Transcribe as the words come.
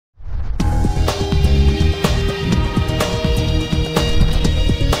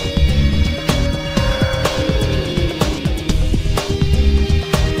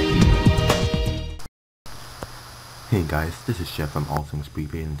guys, this is Chef from All Things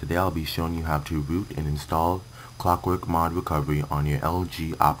Prepaid, and today I'll be showing you how to root and install Clockwork Mod Recovery on your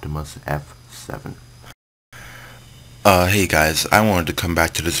LG Optimus F7. Hey guys, I wanted to come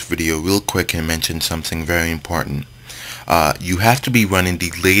back to this video real quick and mention something very important. You have to be running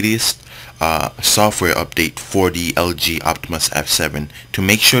the latest software update for the LG Optimus F7. To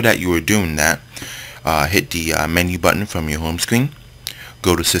make sure that you are doing that, hit the menu button from your home screen,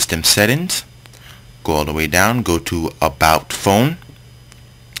 go to System Settings, go all the way down, go to About Phone,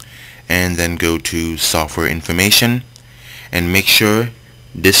 and then go to Software Information, and make sure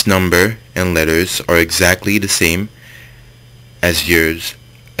this number and letters are exactly the same as your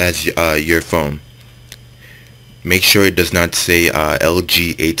phone. Make sure it does not say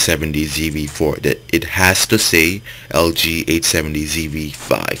LG 870 ZV4. That it has to say LG 870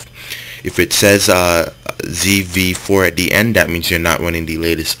 ZV5. If it says ZV4 at the end, that means you're not running the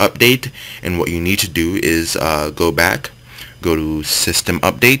latest update, and what you need to do is go to System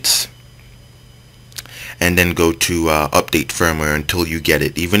Updates, and then go to Update Firmware until you get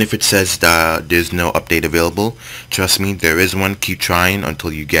it. Even if it says there's no update available, trust me, there is one. Keep trying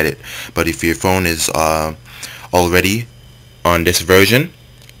until you get it. But if your phone is already on this version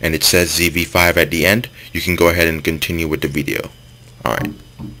and it says ZV5 at the end, you can go ahead and continue with the video. Alright.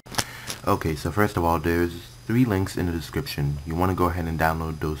 Okay, so first of all, there's 3 links in the description. You want to go ahead and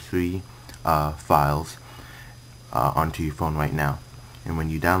download those 3 files onto your phone right now. And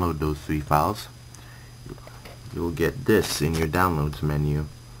when you download those 3 files, you'll get this in your downloads menu.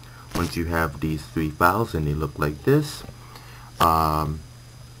 Once you have these 3 files and they look like this,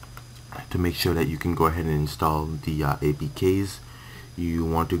 to make sure that you can go ahead and install the APKs, you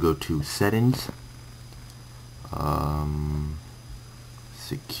want to go to Settings,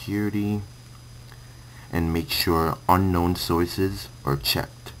 Security, and make sure Unknown Sources are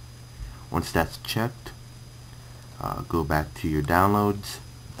checked. Once that's checked, go back to your downloads,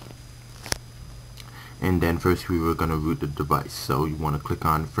 and then first we were going to root the device. So you want to click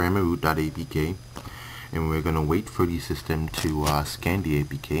on Framaroot.apk, and we're going to wait for the system to scan the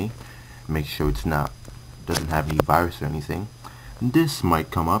APK. Make sure it's doesn't have any virus or anything. This might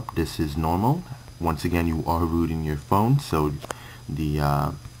come up. This is normal. Once again, you are rooting your phone, so the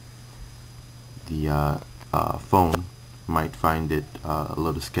phone might find it a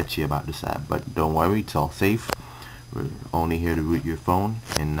little sketchy about this app, but don't worry, it's all safe. We're only here to root your phone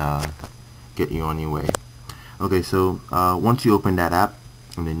and get you on your way. Okay, so once you open that app,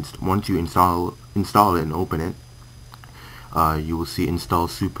 and then once you install it and open it, you will see Install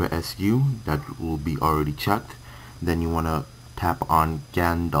Super SU. That will be already checked. Then you want to tap on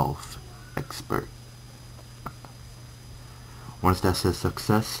Gandalf Expert. Once that says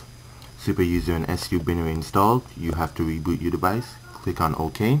Success, Super User and SU binary installed, you have to reboot your device. Click on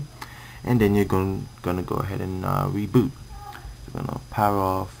OK, and then you're gonna go ahead and reboot. You're gonna power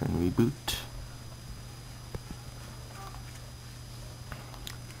off and reboot.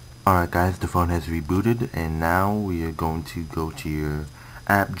 Alright guys, the phone has rebooted, and now we are going to go to your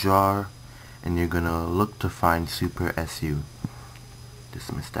app drawer, and you're gonna look to find Super SU.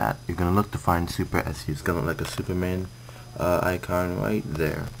 Dismiss that. You're gonna look to find Super SU. It's gonna look like a Superman icon right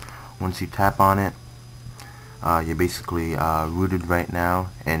there. Once you tap on it, you're basically rooted right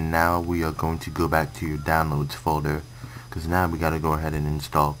now, and now we are going to go back to your downloads folder, because now we gotta go ahead and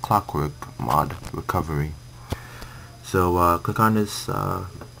install Clockwork Mod Recovery. So click on this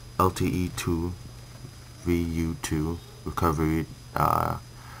LTE2 VU2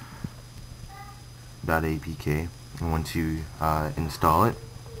 Recovery.apk, and once you install it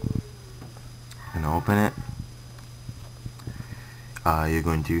and open it, you're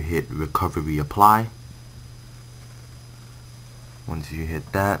going to hit Recovery Apply. Once you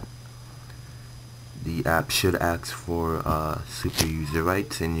hit that, the app should ask for super user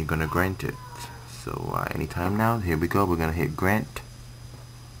rights, and you're going to grant it. So anytime now, here we go, we're going to hit Grant.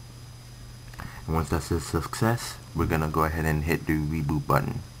 And once that says Success, we're going to go ahead and hit the reboot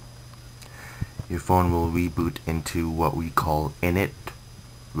button. Your phone will reboot into what we call Init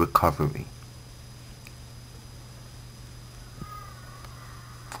Recovery.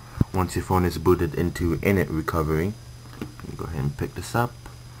 Once your phone is booted into Init Recovery, go ahead and pick this up.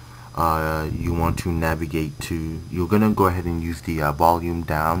 You want to navigate to, you're going to go ahead and use the volume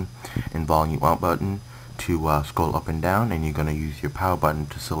down and volume up button to scroll up and down, and you're going to use your power button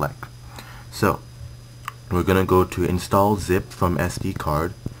to select. So we're going to go to Install Zip from SD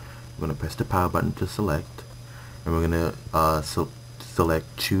card. We're going to press the power button to select, and we're going to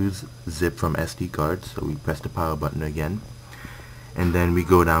select Choose Zip from SD card. So we press the power button again, and then we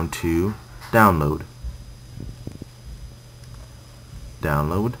go down to Download,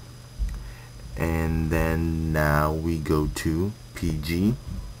 and then now we go to PG,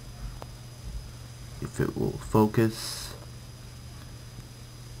 if it will focus.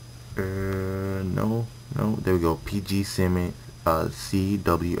 No, there we go. PGcwm.zip.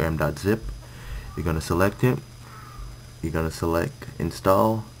 You're gonna select it. You're gonna select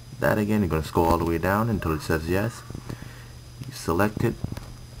install that again. You're gonna scroll all the way down until it says yes. You select it.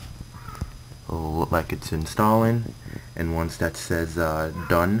 It'll look like it's installing, and once that says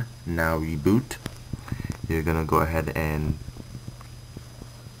done, now reboot, you're gonna go ahead and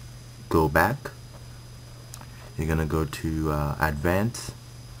go back. You're gonna go to advanced,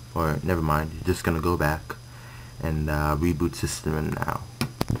 or never mind, you're just gonna go back and reboot system now.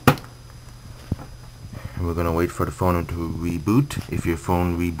 And we're gonna wait for the phone to reboot. If your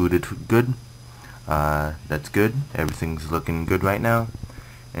phone rebooted good, that's good. Everything's looking good right now.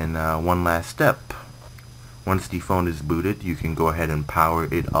 And one last step. Once the phone is booted, you can go ahead and power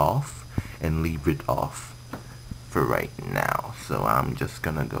it off and leave it off for right now. So I'm just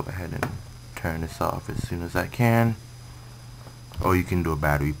gonna go ahead and turn this off as soon as I can. Or you can do a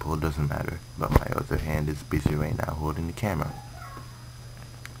battery pull, doesn't matter. But my other hand is busy right now holding the camera.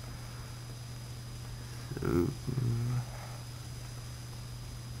 So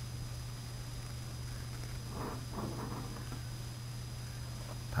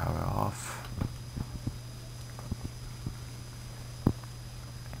power off.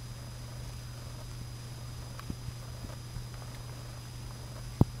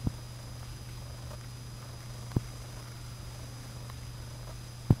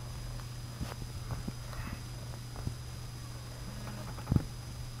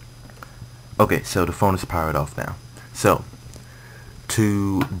 Okay, so the phone is powered off now. So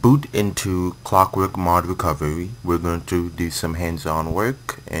to boot into Clockwork Mod Recovery, we're going to do some hands-on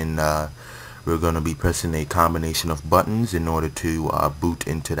work, and we're going to be pressing a combination of buttons in order to boot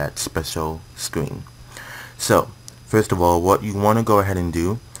into that special screen. So first of all, what you want to go ahead and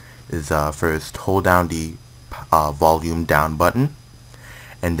do is first hold down the volume down button,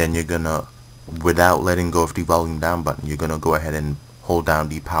 and then you're going to, without letting go of the volume down button, you're going to go ahead and hold down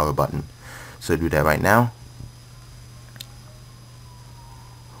the power button. So do that right now.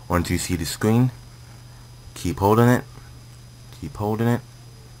 Once you see the screen, keep holding it, keep holding it,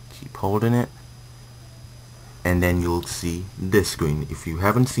 keep holding it, and then you'll see this screen. If you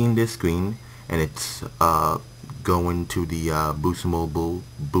haven't seen this screen and it's going to the Boost Mobile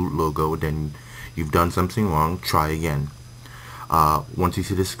boot logo, then you've done something wrong. Try again. Once you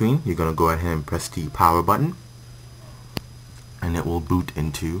see the screen, you're going to go ahead and press the power button, and it will boot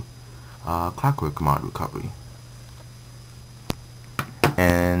into Clockwork Mod Recovery.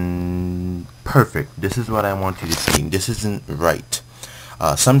 And perfect. This is what I want you to see. This isn't right.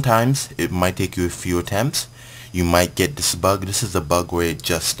 Sometimes it might take you a few attempts. You might get this bug. This is a bug where it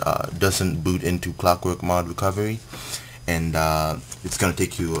just doesn't boot into Clockwork Mod Recovery, and it's going to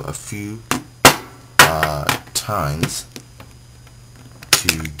take you a few times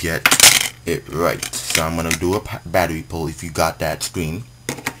to get it right. So I'm going to do a battery pull. If you got that screen,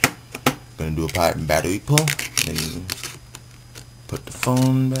 I'm going to do a battery pull, then put the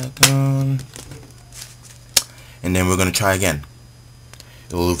phone back on, and then we're going to try again.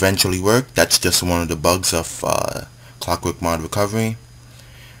 It will eventually work. That's just one of the bugs of Clockwork Mod Recovery.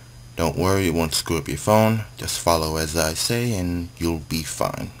 Don't worry, it won't screw up your phone. Just follow as I say and you'll be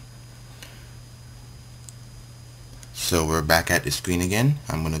fine. So we're back at the screen again.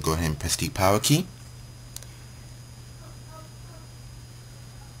 I'm going to go ahead and press the power key.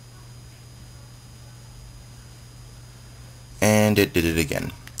 And it did it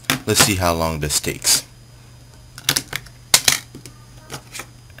again. Let's see how long this takes.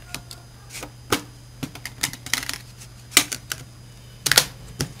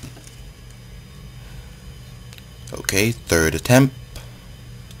 Okay, third attempt.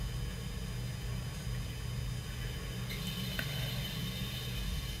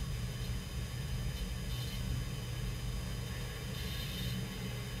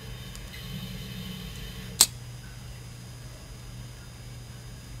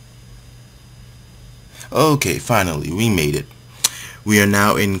 Okay, finally, we made it. We are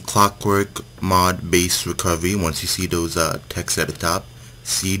now in Clockwork Mod Base Recovery. Once you see those text at the top,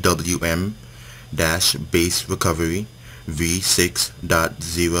 CWM-Base Recovery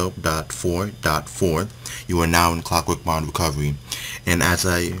v6.0.4.4, you are now in Clockwork Mod Recovery. And as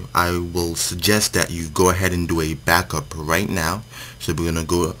I will suggest that you go ahead and do a backup right now. So we're going to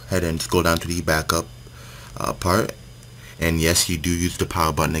go ahead and scroll down to the backup part. And yes, you do use the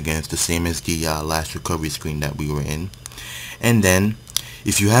power button again. It's the same as the last recovery screen that we were in. And then,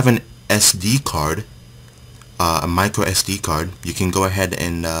 if you have an SD card, a micro SD card, you can go ahead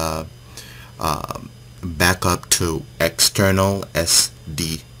and back up to external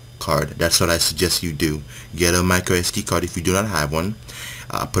SD card. That's what I suggest you do. Get a micro SD card if you do not have one.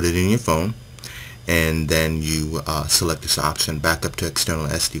 Put it in your phone, and then you select this option, back up to external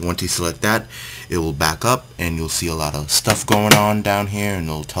SD. Once you select that, it will back up, and you'll see a lot of stuff going on down here, and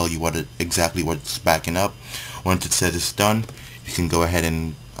it'll tell you exactly what's backing up. Once it says it's done, you can go ahead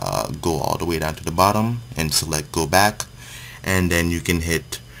and go all the way down to the bottom and select go back, and then you can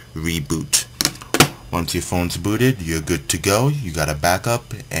hit reboot. Once your phone's booted, you're good to go. You got a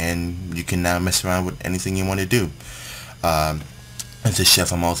backup, and you can now mess around with anything you want to do. This is Chef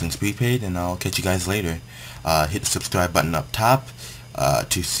from Allthings Prepaid, and I'll catch you guys later. Hit the subscribe button up top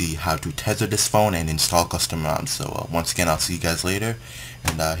to see how to tether this phone and install custom ROMs. So once again, I'll see you guys later,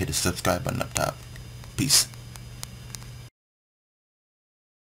 and hit the subscribe button up top. Peace.